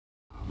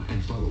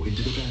follow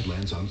Into the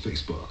Badlands on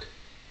Facebook.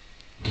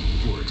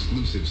 For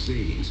exclusive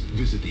sayings,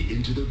 visit the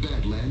Into the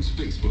Badlands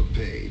Facebook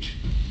page.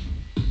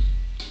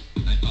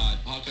 I thought,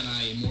 how can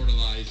I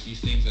immortalize these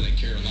things that I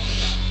care a lot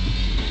about?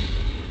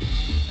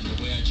 And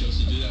the way I chose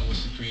to do that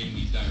was to creating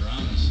these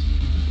dioramas.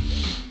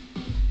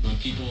 When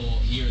people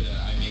hear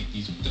that I make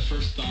these, the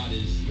first thought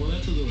is, well,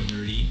 that's a little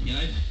nerdy. And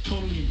I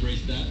totally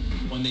embrace that.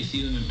 When they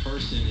see them in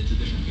person, it's a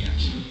different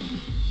reaction.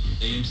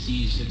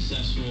 AMC is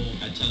successful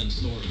at telling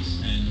stories.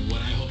 And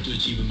what I hope to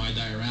achieve in my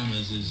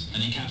dioramas is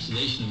an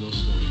encapsulation of those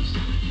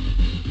stories.